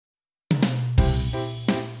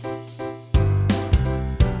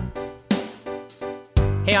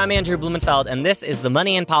Hey, I'm Andrew Blumenfeld, and this is the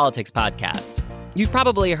Money and Politics podcast. You've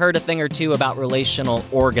probably heard a thing or two about relational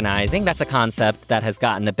organizing. That's a concept that has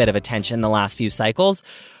gotten a bit of attention the last few cycles.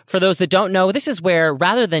 For those that don't know, this is where,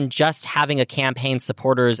 rather than just having a campaign,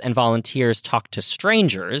 supporters and volunteers talk to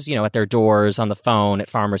strangers, at their doors, on the phone, at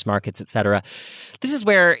farmers markets, etc. This is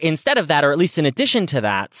where, instead of that, or at least in addition to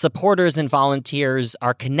that, supporters and volunteers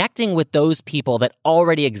are connecting with those people that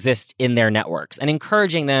already exist in their networks and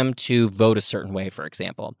encouraging them to vote a certain way, for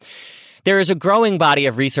example. There is a growing body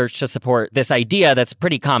of research to support this idea that's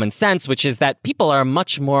pretty common sense, which is that people are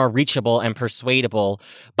much more reachable and persuadable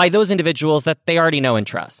by those individuals that they already know and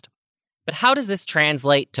trust. But how does this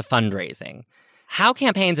translate to fundraising? How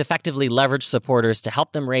campaigns effectively leverage supporters to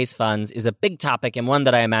help them raise funds is a big topic and one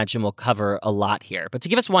that I imagine we'll cover a lot here. But to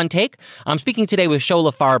give us one take, I'm speaking today with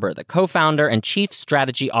Shola Farber, the co-founder and chief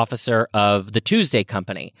strategy officer of the Tuesday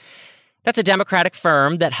Company. That's a Democratic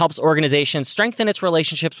firm that helps organizations strengthen its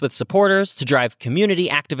relationships with supporters to drive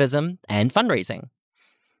community activism and fundraising.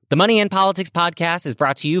 The Money and Politics podcast is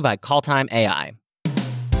brought to you by Calltime AI.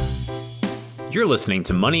 You're listening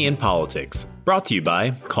to Money in Politics, brought to you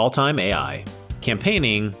by Calltime AI.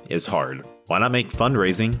 Campaigning is hard. Why not make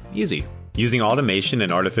fundraising easy? Using automation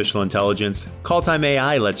and artificial intelligence, Calltime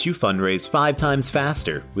AI lets you fundraise 5 times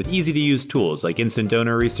faster with easy-to-use tools like instant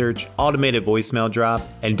donor research, automated voicemail drop,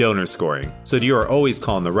 and donor scoring, so that you are always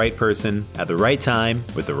calling the right person at the right time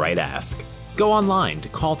with the right ask. Go online to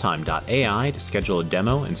calltime.ai to schedule a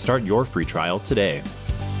demo and start your free trial today.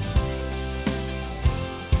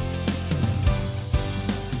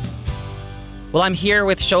 Well, I'm here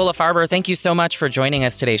with Shola Farber. Thank you so much for joining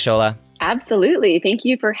us today, Shola. Absolutely. Thank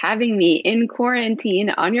you for having me in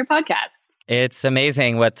quarantine on your podcast. It's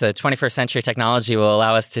amazing what the 21st century technology will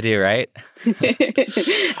allow us to do, right?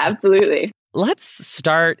 Absolutely. Let's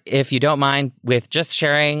start, if you don't mind, with just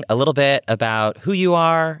sharing a little bit about who you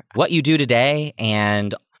are, what you do today,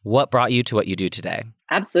 and what brought you to what you do today.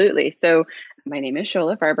 Absolutely. So my name is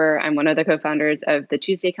Shola Farber. I'm one of the co-founders of the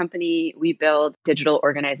Tuesday Company. We build digital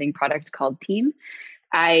organizing product called Team.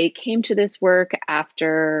 I came to this work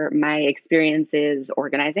after my experiences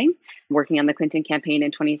organizing, working on the Clinton campaign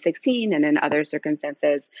in 2016 and in other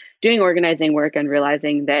circumstances, doing organizing work and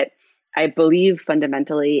realizing that I believe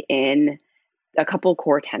fundamentally in a couple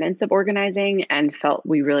core tenets of organizing and felt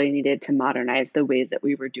we really needed to modernize the ways that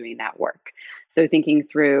we were doing that work. So thinking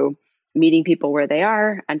through meeting people where they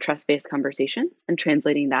are and trust-based conversations and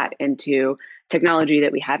translating that into technology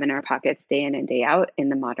that we have in our pockets day in and day out in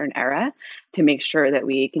the modern era to make sure that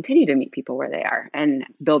we continue to meet people where they are and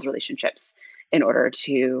build relationships in order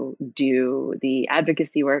to do the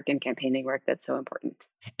advocacy work and campaigning work that's so important.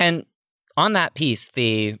 And on that piece,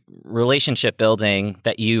 the relationship building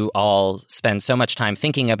that you all spend so much time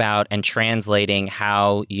thinking about and translating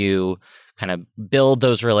how you kind of build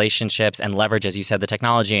those relationships and leverage, as you said, the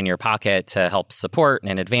technology in your pocket to help support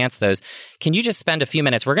and advance those. Can you just spend a few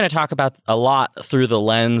minutes? We're going to talk about a lot through the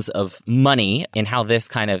lens of money and how this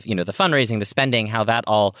kind of, the fundraising, the spending, how that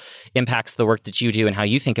all impacts the work that you do and how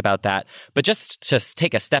you think about that. But just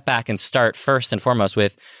take a step back and start first and foremost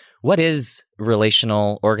with, what is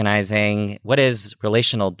relational organizing? What is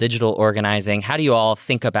relational digital organizing? How do you all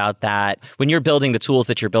think about that when you're building the tools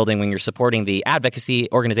that you're building, when you're supporting the advocacy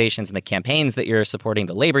organizations and the campaigns that you're supporting,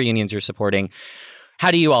 the labor unions you're supporting?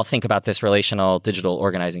 How do you all think about this relational digital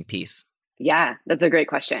organizing piece? Yeah, that's a great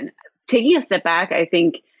question. Taking a step back, I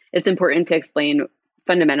think it's important to explain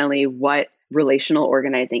fundamentally what relational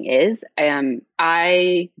organizing is.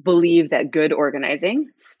 I believe that good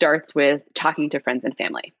organizing starts with talking to friends and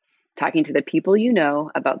family. Talking to the people you know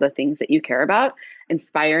about the things that you care about,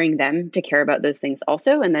 inspiring them to care about those things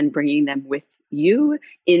also, and then bringing them with you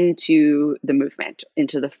into the movement,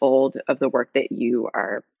 into the fold of the work that you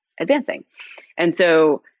are advancing. And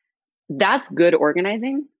so that's good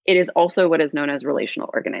organizing. It is also what is known as relational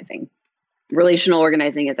organizing. Relational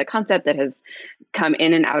organizing is a concept that has come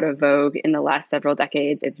in and out of vogue in the last several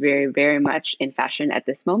decades. It's very, very much in fashion at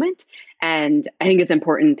this moment. And I think it's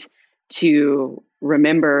important to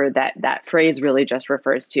remember that that phrase really just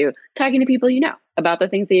refers to talking to people you know about the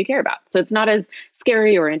things that you care about. So it's not as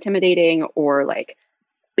scary or intimidating or like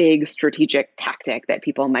big strategic tactic that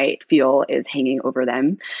people might feel is hanging over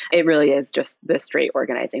them. It really is just the straight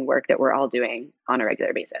organizing work that we're all doing on a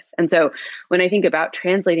regular basis. And so when I think about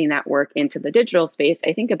translating that work into the digital space,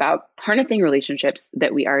 I think about harnessing relationships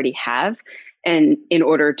that we already have, and in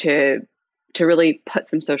order to really put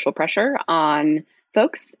some social pressure on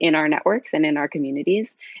folks in our networks and in our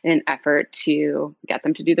communities in an effort to get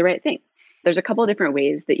them to do the right thing. There's a couple of different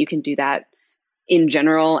ways that you can do that in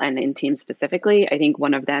general and in teams specifically. I think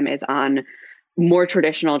one of them is on more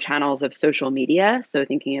traditional channels of social media, so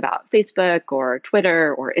thinking about Facebook or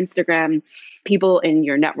Twitter or Instagram, people in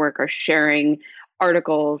your network are sharing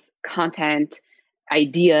articles, content,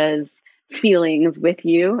 ideas, feelings with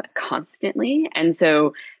you constantly. And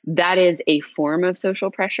so that is a form of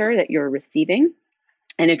social pressure that you're receiving.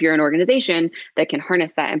 And if you're an organization that can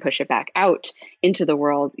harness that and push it back out into the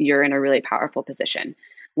world, you're in a really powerful position.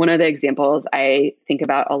 One of the examples I think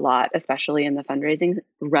about a lot, especially in the fundraising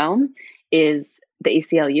realm, is the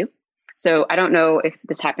ACLU. So I don't know if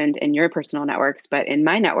this happened in your personal networks, but in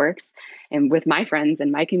my networks and with my friends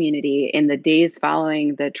and my community, in the days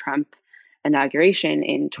following the Trump inauguration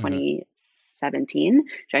in 2017,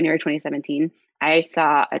 January 2017, I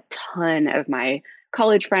saw a ton of my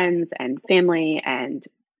college friends and family and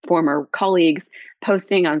former colleagues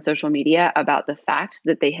posting on social media about the fact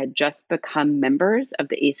that they had just become members of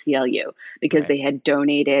the ACLU because they had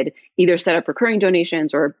donated, either set up recurring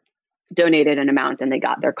donations or donated an amount and they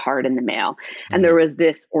got their card in the mail. And there was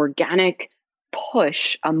this organic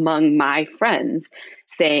push among my friends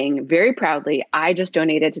saying very proudly, I just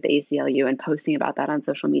donated to the ACLU, and posting about that on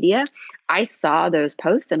social media. I saw those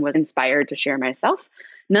posts and was inspired to share myself.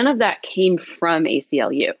 None of that came from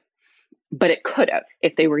ACLU, but it could have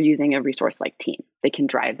if they were using a resource like Team. They can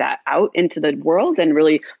drive that out into the world and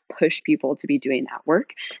really push people to be doing that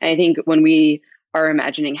work. And I think when we are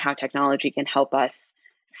imagining how technology can help us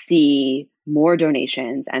see more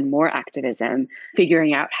donations and more activism,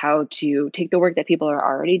 figuring out how to take the work that people are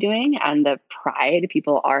already doing and the pride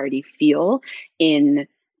people already feel in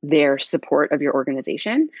their support of your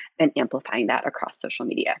organization and amplifying that across social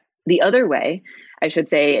media. The other way, I should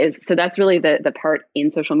say, is so that's really the part in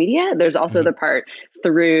social media. There's also the part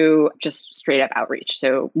through just straight up outreach.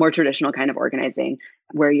 So more traditional kind of organizing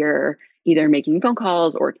where you're either making phone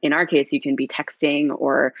calls, or in our case, you can be texting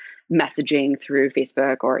or messaging through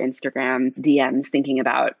Facebook or Instagram DMs, thinking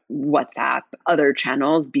about WhatsApp, other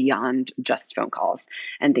channels beyond just phone calls,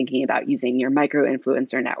 and thinking about using your micro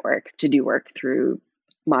influencer network to do work through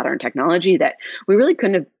modern technology that we really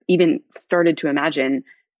couldn't have even started to imagine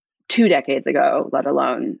 2 decades ago, let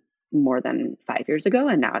alone more than 5 years ago.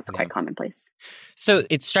 And now it's quite commonplace. So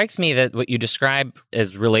it strikes me that what you describe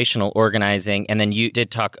as relational organizing, and then you did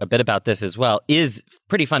talk a bit about this as well, is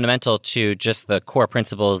pretty fundamental to just the core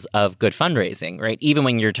principles of good fundraising, right? Even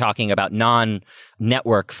when you're talking about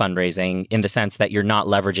non-network fundraising, in the sense that you're not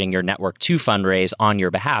leveraging your network to fundraise on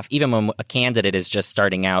your behalf, even when a candidate is just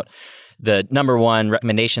starting out, the number one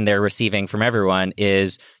recommendation they're receiving from everyone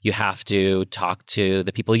is you have to talk to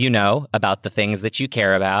the people you know about the things that you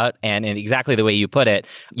care about. And in exactly the way you put it,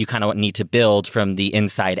 you kind of need to build from the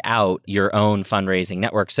inside out your own fundraising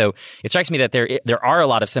network. So it strikes me that there are a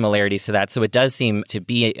lot of similarities to that. So it does seem to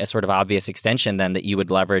be a sort of obvious extension then that you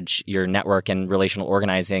would leverage your network and relational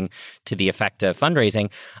organizing to the effect of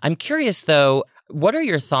fundraising. I'm curious though, what are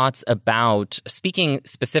your thoughts about speaking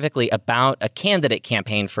specifically about a candidate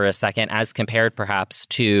campaign for a second, as compared perhaps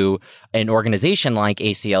to an organization like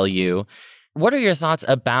ACLU? What are your thoughts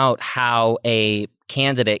about how a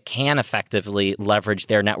candidate can effectively leverage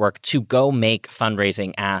their network to go make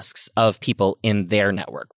fundraising asks of people in their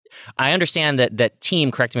network? I understand that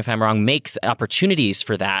Team, correct me if I'm wrong, makes opportunities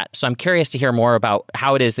for that. So I'm curious to hear more about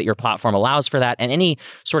how it is that your platform allows for that, and any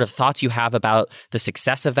sort of thoughts you have about the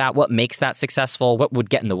success of that. What makes that successful? What would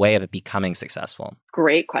get in the way of it becoming successful?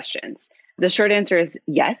 Great questions. The short answer is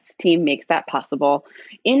yes, Team makes that possible.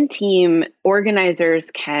 In Team,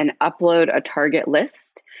 organizers can upload a target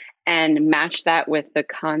list and match that with the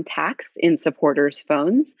contacts in supporters'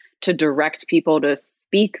 phones to direct people to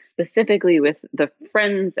speak specifically with the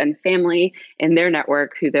friends and family in their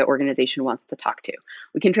network who the organization wants to talk to.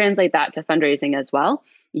 We can translate that to fundraising as well.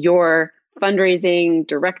 Your fundraising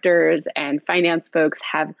directors and finance folks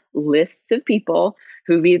have lists of people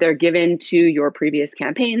who've either given to your previous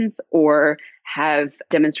campaigns or have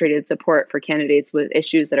demonstrated support for candidates with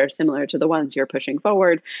issues that are similar to the ones you're pushing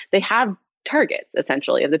forward. They have targets,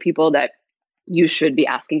 essentially, of the people that you should be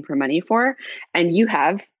asking for money for. And you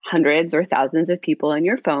have hundreds or thousands of people on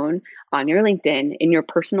your phone, on your LinkedIn, in your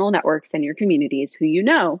personal networks and your communities who you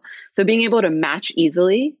know. So being able to match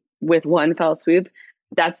easily with one fell swoop,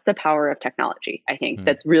 that's the power of technology. I think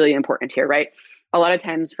that's really important here, right? A lot of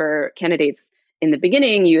times for candidates in the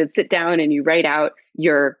beginning, you would sit down and you write out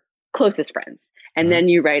your closest friends. And then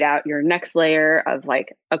you write out your next layer of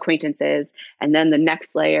like acquaintances, and then the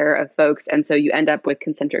next layer of folks. And so you end up with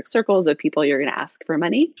concentric circles of people you're going to ask for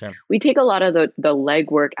money. Sure. We take a lot of the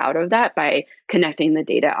legwork out of that by connecting the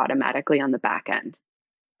data automatically on the back end.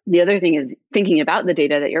 The other thing is thinking about the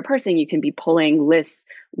data that you're parsing. You can be pulling lists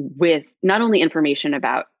with not only information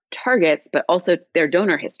about targets, but also their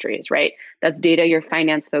donor histories, right? That's data your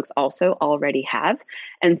finance folks also already have.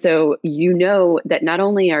 And so you know that not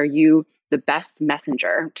only are you the best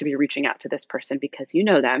messenger to be reaching out to this person because you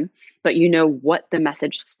know them, but you know what the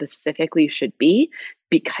message specifically should be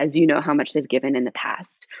because you know how much they've given in the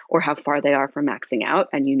past or how far they are from maxing out.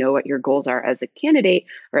 And you know what your goals are as a candidate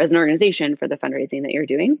or as an organization for the fundraising that you're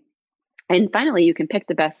doing. And finally, you can pick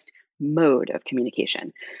the best mode of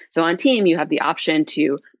communication. So on Team, you have the option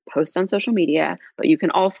to post on social media, but you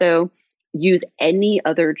can also use any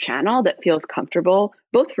other channel that feels comfortable,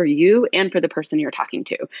 both for you and for the person you're talking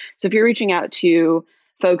to. So if you're reaching out to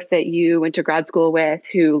folks that you went to grad school with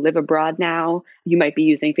who live abroad now, you might be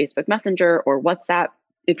using Facebook Messenger or WhatsApp.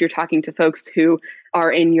 If you're talking to folks who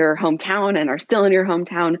are in your hometown and are still in your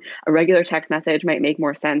hometown, a regular text message might make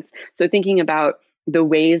more sense. So thinking about the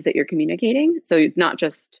ways that you're communicating. So not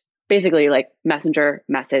just basically like messenger,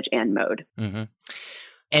 message, and mode. Mm-hmm.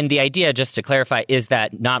 And the idea, just to clarify, is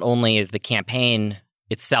that not only is the campaign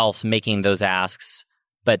itself making those asks,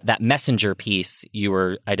 but that messenger piece you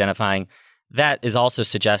were identifying, that is also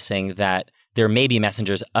suggesting that there may be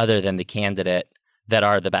messengers other than the candidate that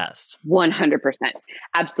are the best. 100%.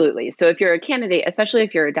 Absolutely. So if you're a candidate, especially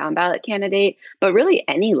if you're a down ballot candidate, but really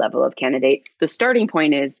any level of candidate, the starting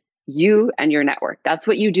point is you and your network. That's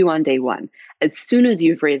what you do on day one. As soon as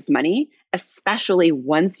you've raised money, especially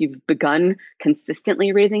once you've begun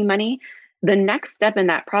consistently raising money, the next step in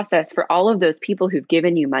that process for all of those people who've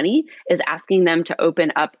given you money is asking them to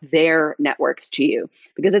open up their networks to you.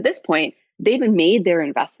 Because at this point, they've made their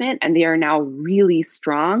investment and they are now really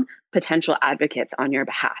strong potential advocates on your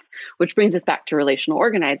behalf, which brings us back to relational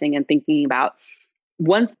organizing and thinking about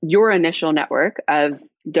once your initial network of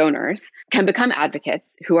donors can become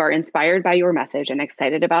advocates who are inspired by your message and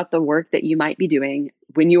excited about the work that you might be doing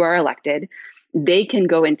when you are elected, they can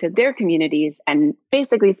go into their communities and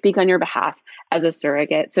basically speak on your behalf as a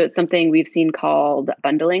surrogate. So it's something we've seen called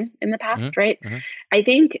bundling in the past, right? Mm-hmm. I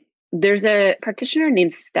think there's a practitioner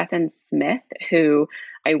named Stephen Smith who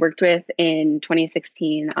I worked with in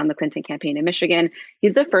 2016 on the Clinton campaign in Michigan.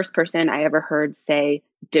 He's the first person I ever heard say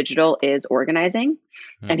digital is organizing.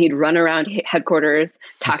 And he'd run around headquarters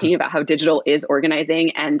talking about how digital is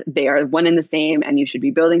organizing and they are one and the same and you should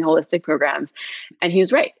be building holistic programs. And he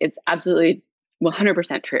was right. It's absolutely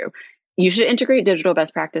 100% true. You should integrate digital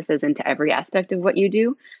best practices into every aspect of what you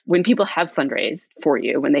do. When people have fundraised for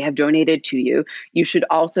you, when they have donated to you, you should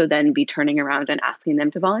also then be turning around and asking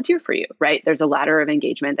them to volunteer for you, right? There's a ladder of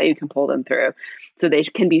engagement that you can pull them through. So they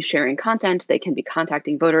can be sharing content, they can be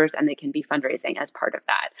contacting voters, and they can be fundraising as part of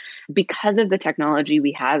that. Because of the technology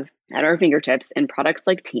we have at our fingertips in products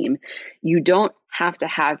like Team, you don't have to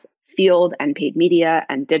have field and paid media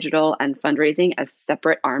and digital and fundraising as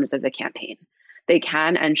separate arms of the campaign. They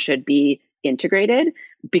can and should be integrated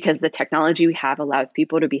because the technology we have allows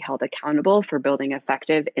people to be held accountable for building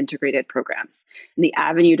effective integrated programs. And the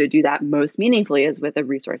avenue to do that most meaningfully is with a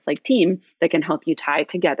resource like Team that can help you tie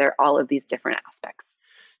together all of these different aspects.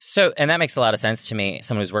 So, and that makes a lot of sense to me.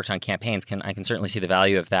 Someone who's worked on campaigns, I can certainly see the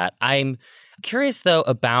value of that. I'm curious, though,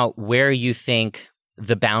 about where you think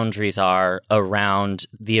the boundaries are around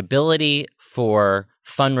the ability for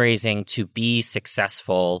fundraising to be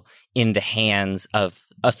successful in the hands of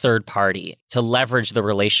a third party, to leverage the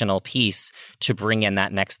relational piece to bring in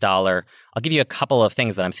that next dollar. I'll give you a couple of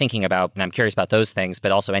things that I'm thinking about, and I'm curious about those things,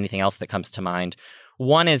 but also anything else that comes to mind.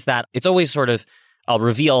 One is that it's always sort of, I'll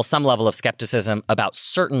reveal some level of skepticism about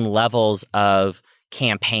certain levels of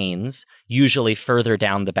campaigns, usually further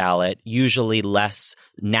down the ballot, usually less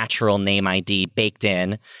natural name ID baked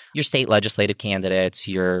in, your state legislative candidates,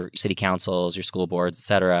 your city councils, your school boards, et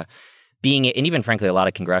cetera, and even frankly, a lot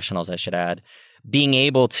of congressionals, I should add, being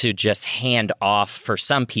able to just hand off for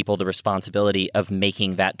some people the responsibility of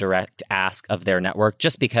making that direct ask of their network,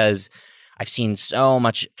 just because I've seen so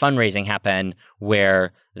much fundraising happen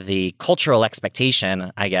where the cultural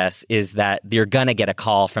expectation, I guess, is that you're going to get a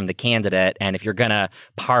call from the candidate. And if you're going to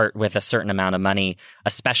part with a certain amount of money,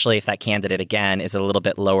 especially if that candidate, again, is a little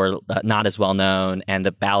bit lower, not as well known, and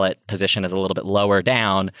the ballot position is a little bit lower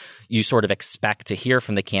down, you sort of expect to hear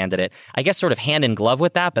from the candidate. I guess sort of hand in glove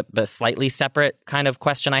with that, but slightly separate kind of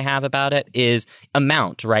question I have about it is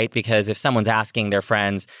amount, right? Because if someone's asking their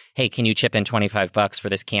friends, hey, can you chip in $25 for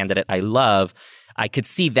this candidate I love? I could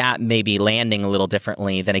see that maybe landing a little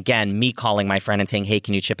differently than, again, me calling my friend and saying, hey,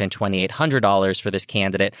 can you chip in $2,800 for this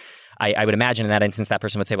candidate? I would imagine in that instance, that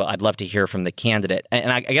person would say, well, I'd love to hear from the candidate.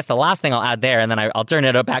 And I guess the last thing I'll add there, and then I'll turn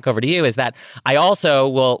it back over to you, is that I also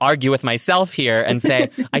will argue with myself here and say,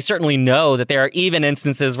 I certainly know that there are even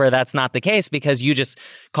instances where that's not the case, because you just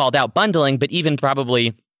called out bundling, but even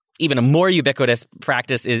probably even a more ubiquitous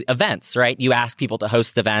practice is events, right? You ask people to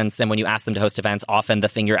host events. And when you ask them to host events, often the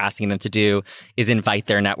thing you're asking them to do is invite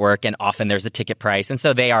their network. And often there's a ticket price. And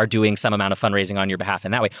so they are doing some amount of fundraising on your behalf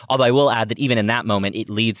in that way. Although I will add that even in that moment, it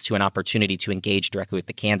leads to an opportunity to engage directly with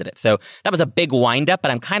the candidate. So that was a big windup,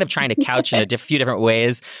 but I'm kind of trying to couch in a few different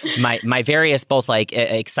ways my various both like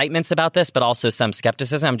excitements about this, but also some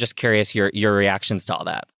skepticism. I'm just curious your reactions to all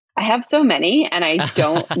that. I have so many, and I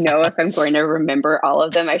don't know if I'm going to remember all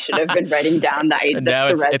of them. I should have been writing down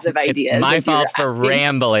the threads of ideas. It's my fault for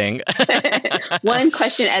rambling. One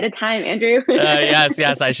question at a time, Andrew.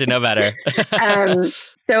 Yes, I should know better.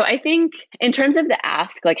 So I think in terms of the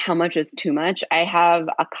ask, like how much is too much, I have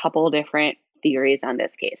a couple different theories on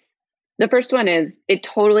this case. The first one is it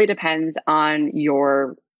totally depends on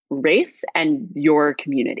your race and your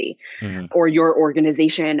community or your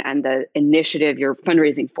organization and the initiative you're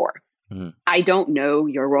fundraising for. I don't know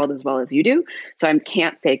your world as well as you do, so I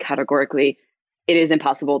can't say categorically it is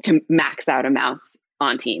impossible to max out amounts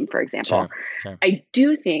on team, for example. Sure. I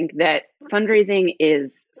do think that fundraising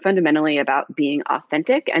is fundamentally about being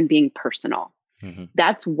authentic and being personal.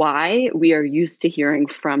 That's why we are used to hearing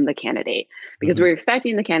from the candidate, because we're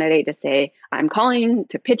expecting the candidate to say, I'm calling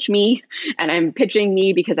to pitch me, and I'm pitching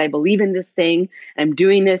me because I believe in this thing. I'm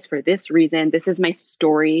doing this for this reason. This is my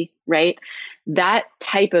story, right? That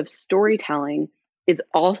type of storytelling is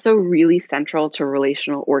also really central to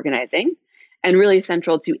relational organizing and really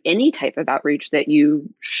central to any type of outreach that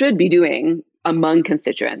you should be doing among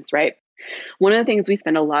constituents, right? One of the things we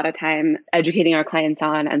spend a lot of time educating our clients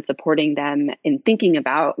on and supporting them in thinking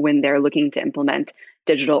about when they're looking to implement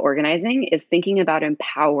digital organizing is thinking about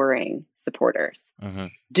empowering supporters,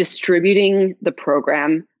 distributing the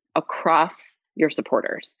program across your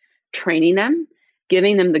supporters, training them,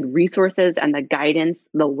 giving them the resources and the guidance,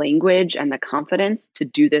 the language and the confidence to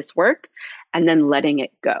do this work, and then letting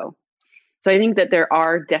it go. So I think that there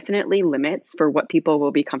are definitely limits for what people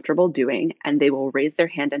will be comfortable doing, and they will raise their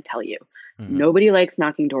hand and tell you. Nobody likes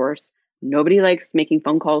knocking doors. Nobody likes making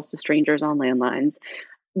phone calls to strangers on landlines.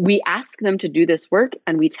 We ask them to do this work,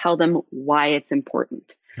 and we tell them why it's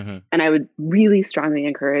important. And I would really strongly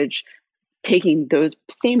encourage taking those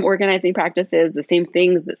same organizing practices, the same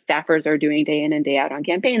things that staffers are doing day in and day out on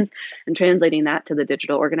campaigns, and translating that to the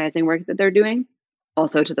digital organizing work that they're doing,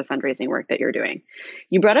 also to the fundraising work that you're doing.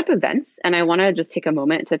 You brought up events, and I want to just take a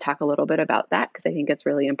moment to talk a little bit about that, because I think it's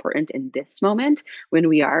really important in this moment when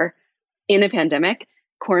we are in a pandemic,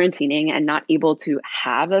 quarantining, and not able to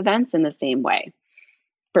have events in the same way.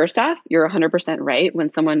 First off, you're 100% right. When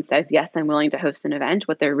someone says, yes, I'm willing to host an event,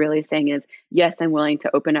 what they're really saying is, yes, I'm willing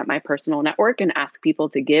to open up my personal network and ask people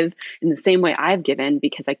to give in the same way I've given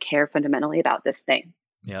because I care fundamentally about this thing.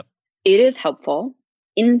 Yep. It is helpful,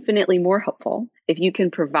 infinitely more helpful, if you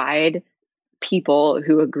can provide people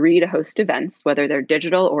who agree to host events, whether they're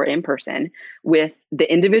digital or in person, with the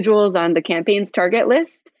individuals on the campaign's target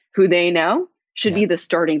list who they know should be the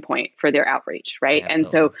starting point for their outreach, right? Absolutely. And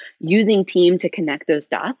so using team to connect those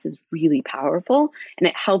dots is really powerful, and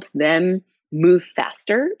it helps them move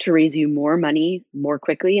faster to raise you more money more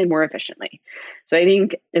quickly and more efficiently. So I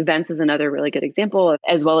think events is another really good example,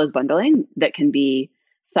 as well as bundling, that can be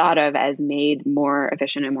thought of as made more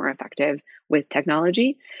efficient and more effective with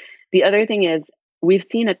technology. The other thing is we've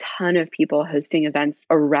seen a ton of people hosting events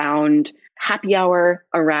around happy hour,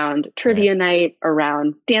 around trivia night,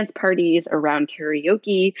 around dance parties, around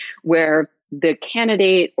karaoke, where the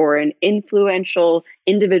candidate or an influential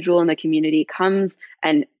individual in the community comes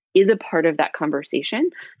and is a part of that conversation.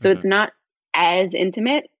 So it's not as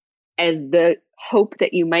intimate as the hope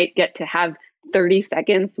that you might get to have 30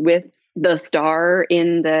 seconds with the star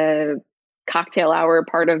in the cocktail hour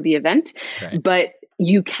part of the event, but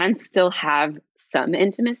you can still have some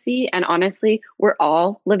intimacy. And honestly, we're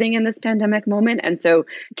all living in this pandemic moment. And so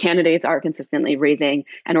candidates are consistently raising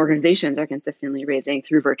and organizations are consistently raising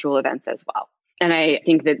through virtual events as well. And I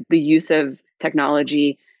think that the use of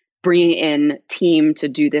technology, bringing in team to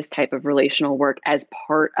do this type of relational work as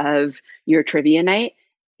part of your trivia night,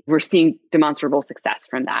 we're seeing demonstrable success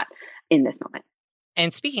from that in this moment.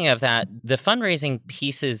 And speaking of that, the fundraising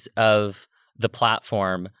pieces of the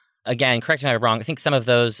platform, again, correct me if I'm wrong, I think some of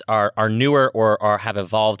those are newer or have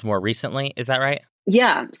evolved more recently. Is that right?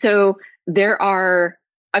 Yeah. So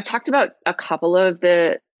I've talked about a couple of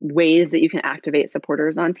the ways that you can activate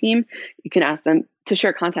supporters on team. You can ask them to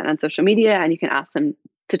share content on social media, and you can ask them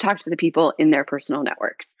to talk to the people in their personal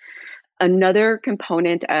networks. Another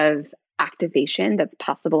component of activation that's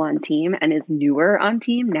possible on team and is newer on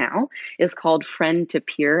team now is called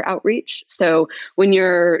friend-to-peer outreach. So when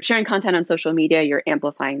you're sharing content on social media, you're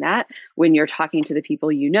amplifying that. When you're talking to the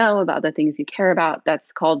people you know about the things you care about,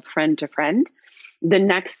 that's called friend-to-friend. The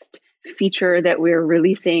next feature that we're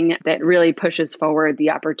releasing that really pushes forward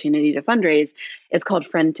the opportunity to fundraise is called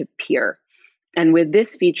friend-to-peer. And with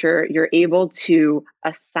this feature, you're able to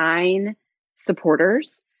assign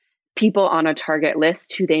supporters people on a target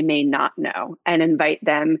list who they may not know and invite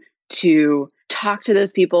them to talk to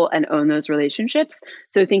those people and own those relationships.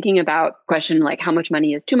 So thinking about question like how much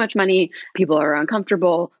money is too much money, people are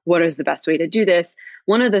uncomfortable, what is the best way to do this?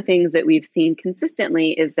 One of the things that we've seen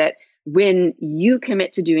consistently is that when you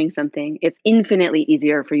commit to doing something, it's infinitely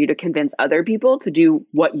easier for you to convince other people to do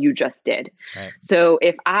what you just did. Right. So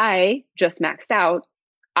if I just maxed out,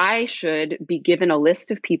 I should be given a list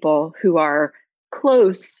of people who are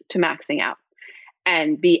close to maxing out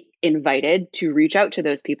and be invited to reach out to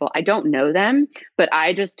those people. I don't know them, but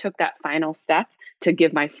I just took that final step to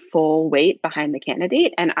give my full weight behind the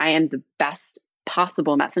candidate. And I am the best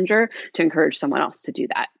possible messenger to encourage someone else to do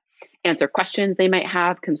that. Answer questions they might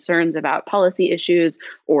have, concerns about policy issues,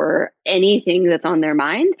 or anything that's on their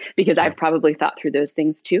mind, because I've probably thought through those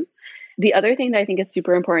things too. The other thing that I think is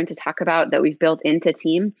super important to talk about that we've built into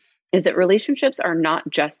team is that relationships are not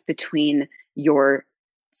just between your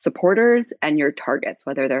supporters and your targets,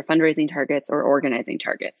 whether they're fundraising targets or organizing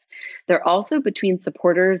targets. They're also between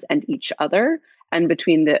supporters and each other, and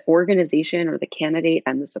between the organization or the candidate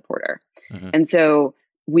and the supporter. Mm-hmm. And so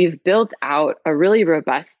we've built out a really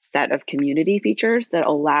robust set of community features that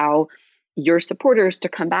allow your supporters to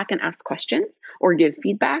come back and ask questions or give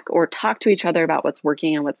feedback or talk to each other about what's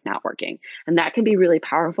working and what's not working. And that can be really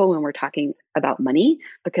powerful when we're talking about money,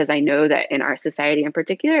 because I know that in our society in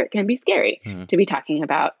particular, it can be scary to be talking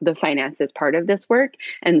about the finances part of this work.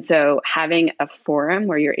 And so having a forum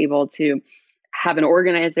where you're able to have an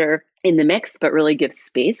organizer in the mix, but really give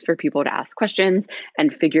space for people to ask questions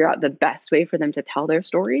and figure out the best way for them to tell their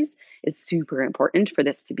stories is super important for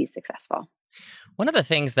this to be successful. One of the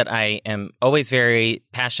things that I am always very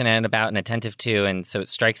passionate about and attentive to, and so it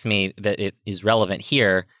strikes me that it is relevant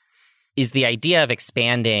here, is the idea of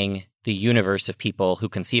expanding the universe of people who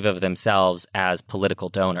conceive of themselves as political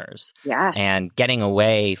donors. Yeah. And getting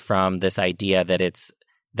away from this idea that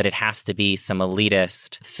it has to be some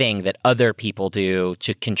elitist thing that other people do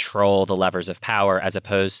to control the levers of power, as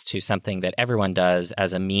opposed to something that everyone does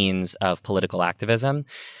as a means of political activism.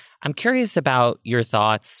 I'm curious about your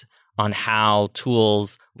thoughts on how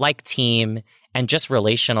tools like Team and just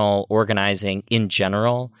relational organizing in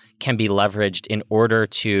general can be leveraged in order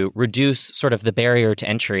to reduce sort of the barrier to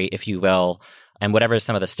entry, if you will, and whatever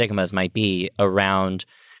some of the stigmas might be around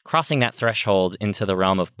crossing that threshold into the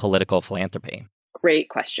realm of political philanthropy. Great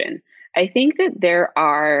question. I think that there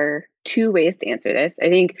are two ways to answer this. I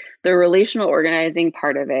think the relational organizing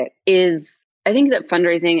part of it is, I think that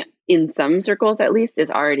fundraising in some circles at least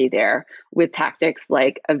is already there with tactics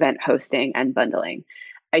like event hosting and bundling.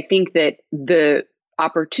 I think that the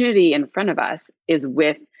opportunity in front of us is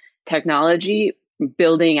with technology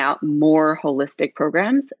building out more holistic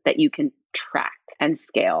programs that you can track and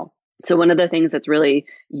scale. So one of the things that's really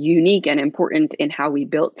unique and important in how we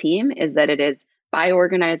built Team is that it is by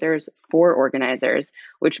organizers for organizers,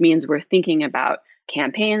 which means we're thinking about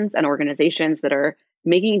campaigns and organizations that are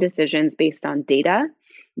making decisions based on data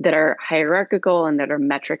that are hierarchical and that are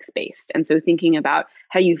metrics based. And so thinking about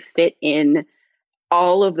how you fit in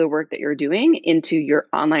all of the work that you're doing into your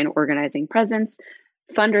online organizing presence,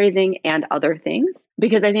 fundraising, and other things.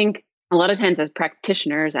 Because I think a lot of times as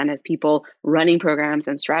practitioners and as people running programs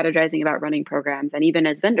and strategizing about running programs, and even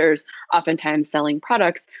as vendors, oftentimes selling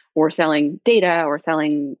products or selling data or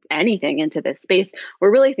selling anything into this space,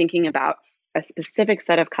 we're really thinking about a specific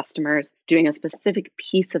set of customers doing a specific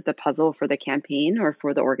piece of the puzzle for the campaign or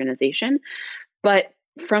for the organization. But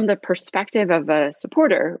from the perspective of a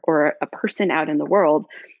supporter or a person out in the world,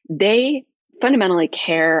 they fundamentally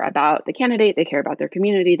care about the candidate, they care about their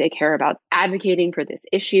community, they care about advocating for this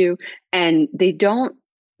issue, and they don't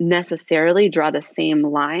necessarily draw the same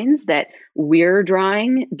lines that we're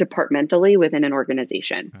drawing departmentally within an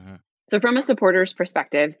organization. Mm-hmm. So from a supporter's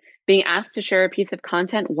perspective, being asked to share a piece of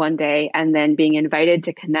content one day and then being invited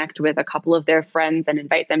to connect with a couple of their friends and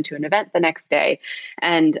invite them to an event the next day,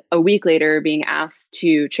 and a week later being asked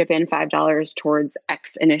to chip in $5 towards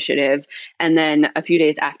X initiative, and then a few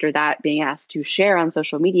days after that being asked to share on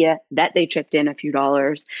social media that they chipped in a few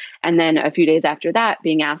dollars, and then a few days after that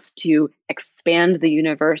being asked to expand the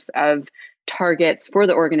universe of targets for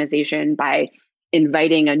the organization by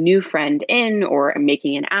inviting a new friend in or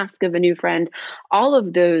making an ask of a new friend. All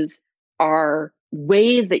of those are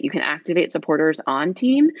ways that you can activate supporters on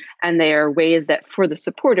team. And they are ways that for the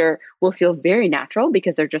supporter will feel very natural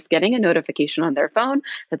because they're just getting a notification on their phone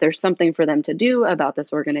that there's something for them to do about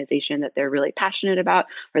this organization that they're really passionate about,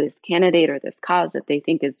 or this candidate or this cause that they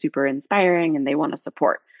think is super inspiring and they want to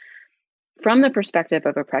support. From the perspective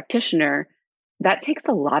of a practitioner, that takes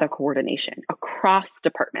a lot of coordination across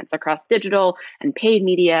departments, across digital and paid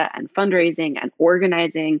media and fundraising and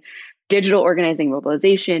organizing, digital organizing,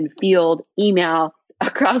 mobilization, field, email,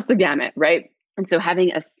 across the gamut, right? And so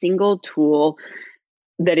having a single tool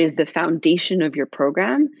that is the foundation of your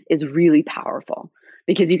program is really powerful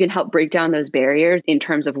because you can help break down those barriers in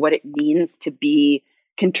terms of what it means to be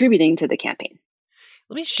contributing to the campaign.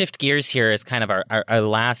 Let me shift gears here as kind of our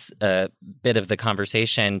last bit of the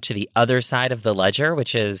conversation to the other side of the ledger,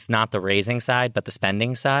 which is not the raising side, but the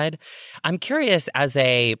spending side. I'm curious, as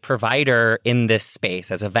a provider in this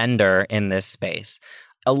space, as a vendor in this space,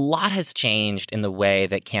 a lot has changed in the way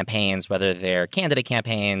that campaigns, whether they're candidate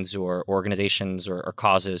campaigns or organizations or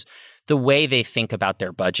causes, the way they think about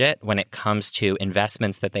their budget when it comes to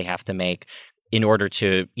investments that they have to make in order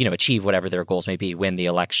to, achieve whatever their goals may be, win the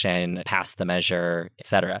election, pass the measure, et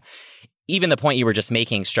cetera. Even the point you were just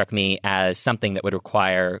making struck me as something that would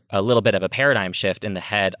require a little bit of a paradigm shift in the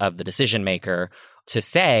head of the decision maker to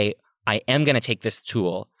say, I am going to take this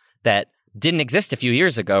tool that didn't exist a few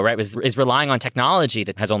years ago, right? Is relying on technology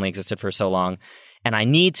that has only existed for so long. And I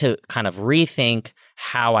need to kind of rethink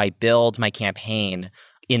how I build my campaign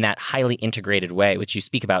in that highly integrated way, which you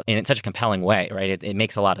speak about in such a compelling way, right? It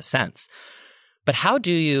makes a lot of sense. But how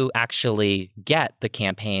do you actually get the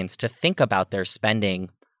campaigns to think about their spending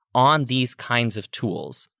on these kinds of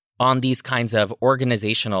tools, on these kinds of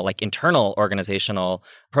organizational, like internal organizational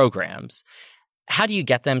programs? How do you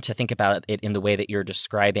get them to think about it in the way that you're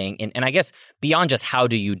describing? And I guess beyond just how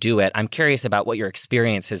do you do it, I'm curious about what your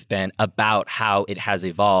experience has been about how it has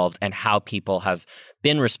evolved and how people have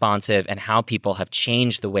been responsive and how people have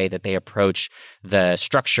changed the way that they approach the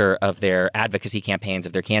structure of their advocacy campaigns,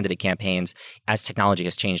 of their candidate campaigns, as technology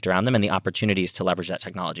has changed around them and the opportunities to leverage that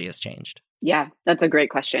technology has changed. Yeah, that's a great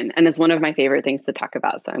question. And it's one of my favorite things to talk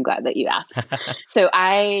about. So I'm glad that you asked. So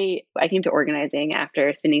I came to organizing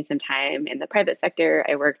after spending some time in the private sector.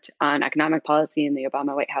 I worked on economic policy in the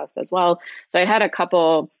Obama White House as well. So I had a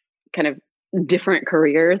couple kind of different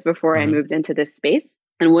careers before I moved into this space.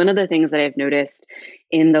 And one of the things that I've noticed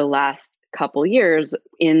in the last couple years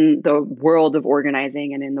in the world of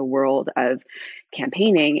organizing and in the world of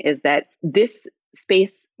campaigning is that this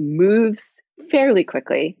space moves fairly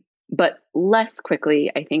quickly, but less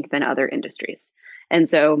quickly, I think, than other industries. And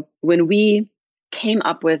so when we came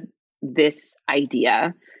up with this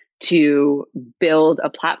idea to build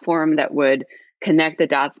a platform that would connect the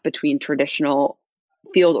dots between traditional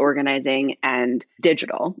field organizing and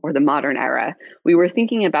digital, or the modern era, we were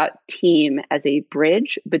thinking about team as a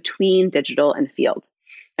bridge between digital and field.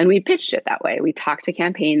 And we pitched it that way. We talked to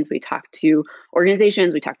campaigns, we talked to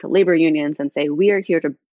organizations, we talked to labor unions and say, we are here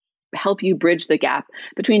to help you bridge the gap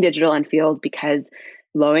between digital and field because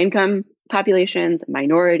low-income populations,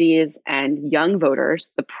 minorities, and young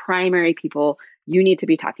voters, the primary people you need to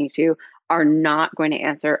be talking to, are not going to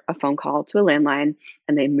answer a phone call to a landline,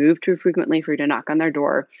 and they move too frequently for you to knock on their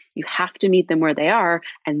door. You have to meet them where they are,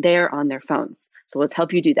 and they're on their phones. So let's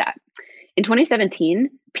help you do that. In 2017,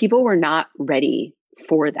 people were not ready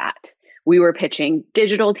for that. We were pitching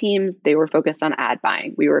digital teams. They were focused on ad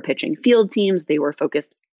buying. We were pitching field teams. They were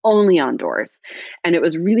focused only on doors. And it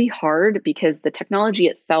was really hard because the technology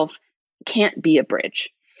itself can't be a bridge.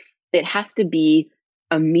 It has to be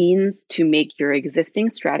a means to make your existing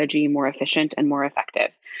strategy more efficient and more effective.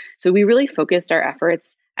 So we really focused our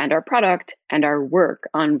efforts and our product and our work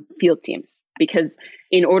on field teams, because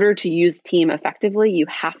in order to use team effectively, you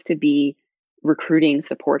have to be recruiting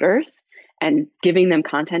supporters and giving them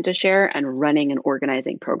content to share and running an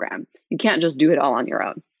organizing program. You can't just do it all on your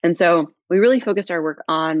own. And so we really focused our work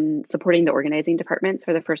on supporting the organizing departments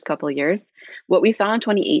for the first couple of years. What we saw in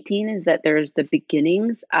 2018 is that there's the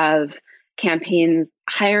beginnings of campaigns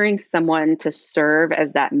hiring someone to serve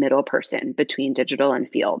as that middle person between digital and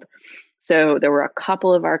field. So there were a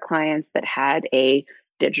couple of our clients that had a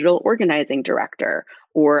digital organizing director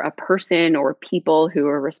or a person or people who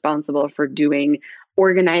are responsible for doing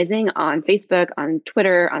organizing on Facebook, on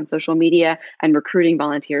Twitter, on social media, and recruiting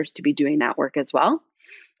volunteers to be doing that work as well.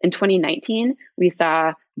 In 2019, we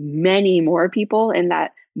saw many more people in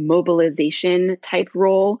that mobilization type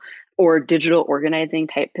role or digital organizing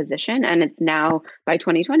type position. And it's now, by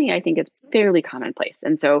 2020, I think it's fairly commonplace.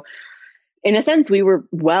 And so in a sense, we were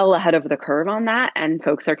well ahead of the curve on that, and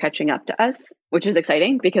folks are catching up to us, which is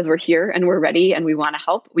exciting because we're here and we're ready and we want to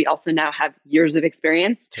help. We also now have years of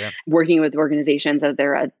experience working with organizations as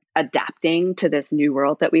they're adapting to this new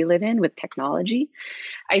world that we live in with technology.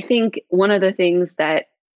 I think one of the things that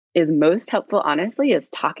is most helpful, honestly, is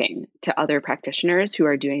talking to other practitioners who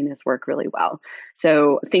are doing this work really well.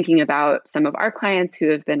 So thinking about some of our clients who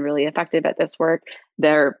have been really effective at this work,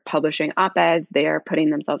 they're publishing op-eds, they are putting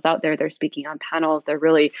themselves out there, they're speaking on panels, they're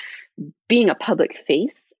really being a public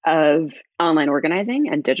face of online organizing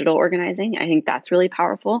and digital organizing. I think that's really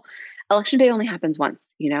powerful. Election day only happens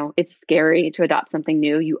once. It's scary to adopt something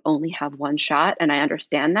new. You only have one shot, and I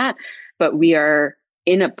understand that, but we are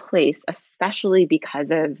in a place, especially because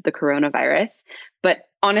of the coronavirus. But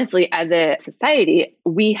honestly, as a society,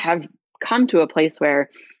 we have come to a place where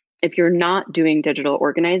if you're not doing digital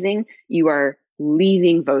organizing, you are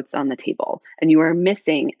leaving votes on the table and you are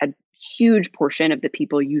missing a huge portion of the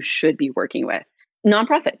people you should be working with.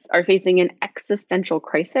 Nonprofits are facing an existential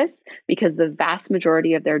crisis because the vast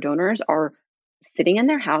majority of their donors are sitting in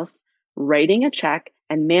their house, writing a check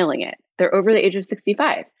and mailing it. They're over the age of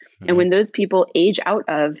 65. And when those people age out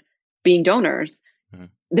of being donors,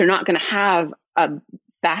 they're not going to have a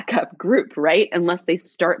backup group, right? Unless they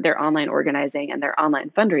start their online organizing and their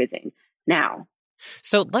online fundraising now.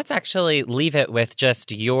 So let's actually leave it with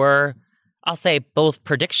just your, I'll say both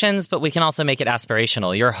predictions, but we can also make it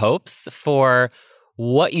aspirational. Your hopes for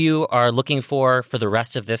what you are looking for the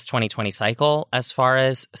rest of this 2020 cycle as far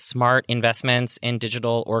as smart investments in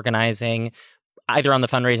digital organizing, either on the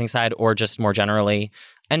fundraising side or just more generally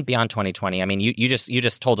and beyond 2020. I mean, you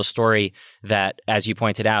just told a story that, as you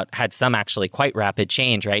pointed out, had some actually quite rapid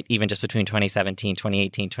change, right? Even just between 2017,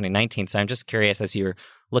 2018, 2019. So I'm just curious, as you're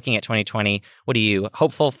looking at 2020, what are you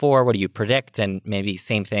hopeful for? What do you predict? And maybe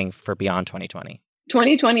same thing for beyond 2020.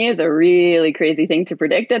 2020 is a really crazy thing to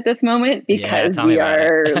predict at this moment because we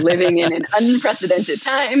are living in an unprecedented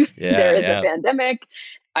time. There is a pandemic.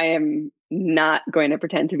 I am not going to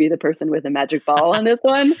pretend to be the person with a magic ball on this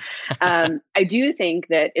one. I do think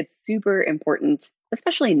that it's super important,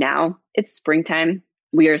 especially now. It's springtime.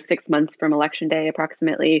 We are 6 months from Election Day,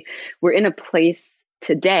 approximately. We're in a place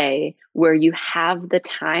today where you have the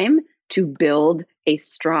time to build a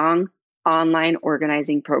strong online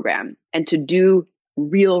organizing program and to do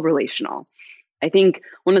real relational. I think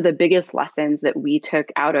one of the biggest lessons that we took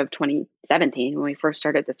out of 2017 when we first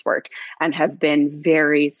started this work and have been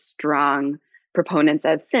very strong proponents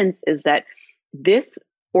of since is that this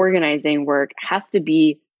organizing work has to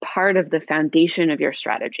be part of the foundation of your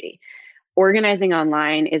strategy. Organizing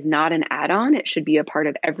online is not an add-on. It should be a part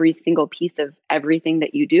of every single piece of everything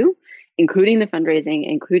that you do, including the fundraising,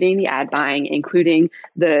 including the ad buying, including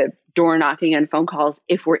the door knocking and phone calls,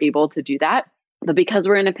 if we're able to do that. But because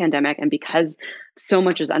we're in a pandemic and because so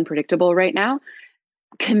much is unpredictable right now,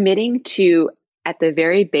 committing to, at the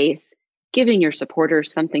very base, giving your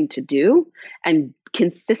supporters something to do and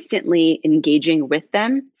consistently engaging with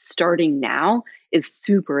them starting now is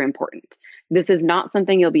super important. This is not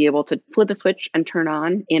something you'll be able to flip a switch and turn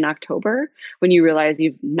on in October when you realize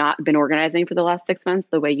you've not been organizing for the last 6 months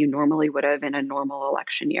the way you normally would have in a normal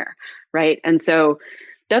election year, right? And so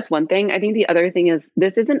that's one thing. I think the other thing is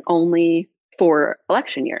this isn't only for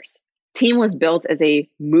election years. Team was built as a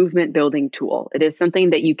movement building tool. It is something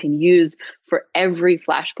that you can use for every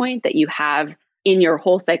flashpoint that you have in your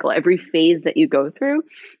whole cycle, every phase that you go through.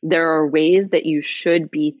 There are ways that you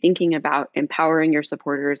should be thinking about empowering your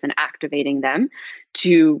supporters and activating them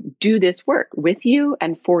to do this work with you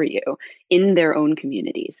and for you in their own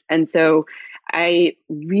communities. And so I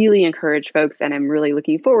really encourage folks, and I'm really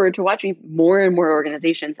looking forward to watching more and more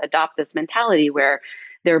organizations adopt this mentality where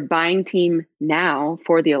they're buying team now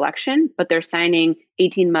for the election, but they're signing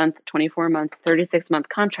 18-month, 24-month, 36-month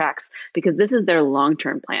contracts because this is their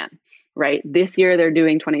long-term plan, right? This year, they're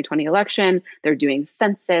doing 2020 election, they're doing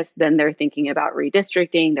census, then they're thinking about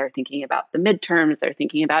redistricting, they're thinking about the midterms, they're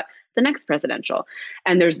thinking about the next presidential.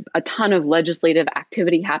 And there's a ton of legislative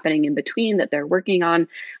activity happening in between that they're working on.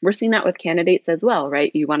 We're seeing that with candidates as well,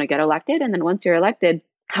 right? You want to get elected, and then once you're elected,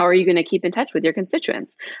 how are you going to keep in touch with your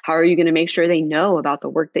constituents? How are you going to make sure they know about the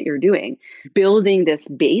work that you're doing? Building this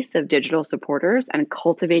base of digital supporters and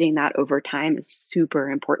cultivating that over time is super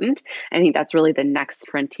important. I think that's really the next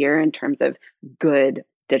frontier in terms of good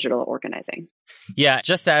digital organizing. Yeah,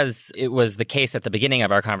 just as it was the case at the beginning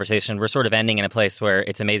of our conversation, we're sort of ending in a place where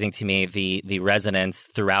it's amazing to me the resonance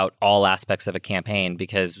throughout all aspects of a campaign,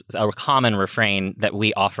 because a common refrain that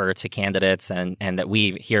we offer to candidates and that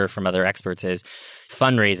we hear from other experts is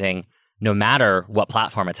fundraising, no matter what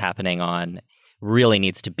platform it's happening on, really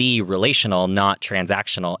needs to be relational, not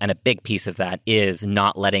transactional. And a big piece of that is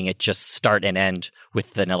not letting it just start and end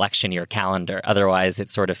with an election year calendar. Otherwise, it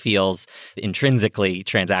sort of feels intrinsically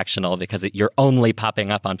transactional because you're only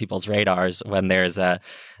popping up on people's radars when there's an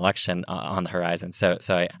election on the horizon. So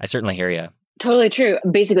I certainly hear you. Totally true.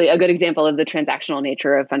 Basically, a good example of the transactional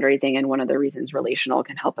nature of fundraising, and one of the reasons relational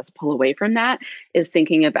can help us pull away from that, is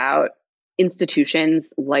thinking about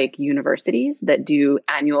institutions like universities that do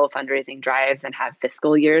annual fundraising drives and have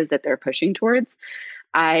fiscal years that they're pushing towards.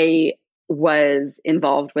 I was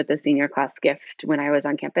involved with the senior class gift when I was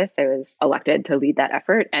on campus. I was elected to lead that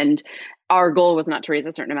effort. And our goal was not to raise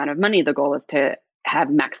a certain amount of money. The goal was to have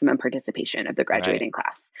maximum participation of the graduating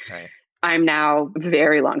class. Right. I'm now a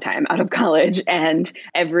very long time out of college. And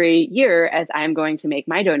every year, as I'm going to make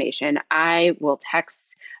my donation, I will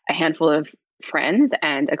text a handful of friends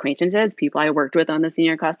and acquaintances, people I worked with on the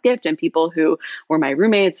senior class gift, and people who were my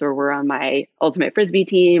roommates or were on my ultimate Frisbee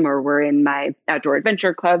team or were in my outdoor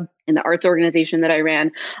adventure club in the arts organization that I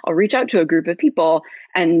ran. I'll reach out to a group of people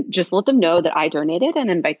and just let them know that I donated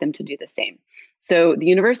and invite them to do the same. So the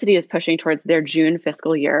university is pushing towards their June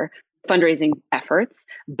fiscal year fundraising efforts,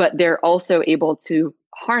 but they're also able to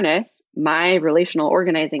harness my relational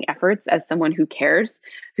organizing efforts as someone who cares,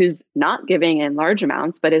 who's not giving in large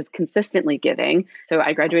amounts, but is consistently giving. So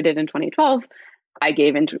I graduated in 2012. I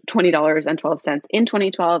gave in $20.12 in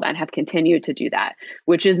 2012 and have continued to do that,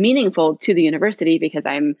 which is meaningful to the university because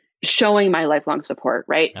I'm showing my lifelong support,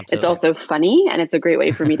 right? Absolutely. It's also funny, and it's a great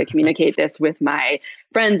way for me to communicate this with my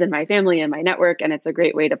friends and my family and my network. And it's a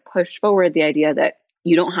great way to push forward the idea that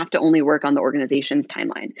you don't have to only work on the organization's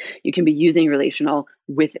timeline. You can be using relational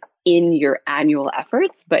within your annual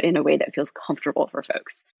efforts, but in a way that feels comfortable for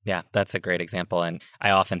folks. Yeah, that's a great example. And I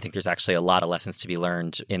often think there's actually a lot of lessons to be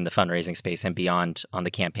learned in the fundraising space and beyond on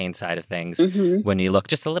the campaign side of things when you look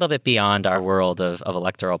just a little bit beyond our world of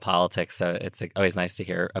electoral politics. So it's always nice to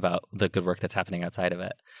hear about the good work that's happening outside of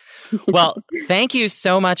it. Well, thank you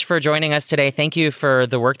so much for joining us today. Thank you for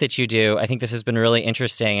the work that you do. I think this has been really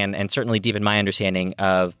interesting and certainly deepened my understanding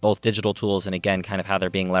of both digital tools and, again, kind of how they're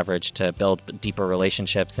being leveraged to build deeper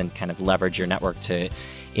relationships and kind of leverage your network to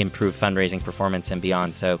improve fundraising performance and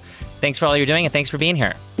beyond. So thanks for all you're doing and thanks for being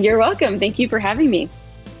here. You're welcome. Thank you for having me.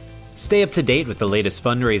 Stay up to date with the latest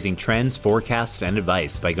fundraising trends, forecasts, and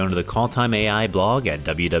advice by going to the Call Time AI blog at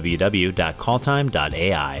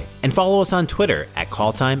www.calltime.ai and follow us on Twitter at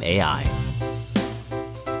CallTimeAI.